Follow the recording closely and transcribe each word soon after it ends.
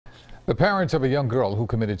The parents of a young girl who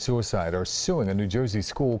committed suicide are suing a New Jersey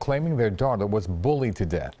school, claiming their daughter was bullied to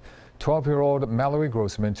death. 12-year-old Mallory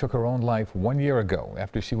Grossman took her own life 1 year ago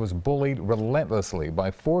after she was bullied relentlessly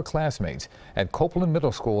by 4 classmates at Copeland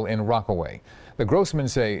Middle School in Rockaway. The Grossmans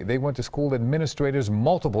say they went to school administrators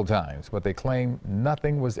multiple times, but they claim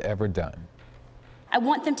nothing was ever done. I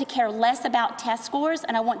want them to care less about test scores,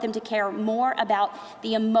 and I want them to care more about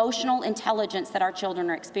the emotional intelligence that our children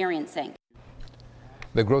are experiencing.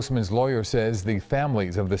 The Grossman's lawyer says the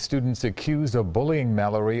families of the students accused of bullying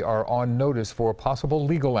Mallory are on notice for possible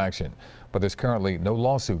legal action, but there's currently no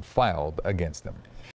lawsuit filed against them.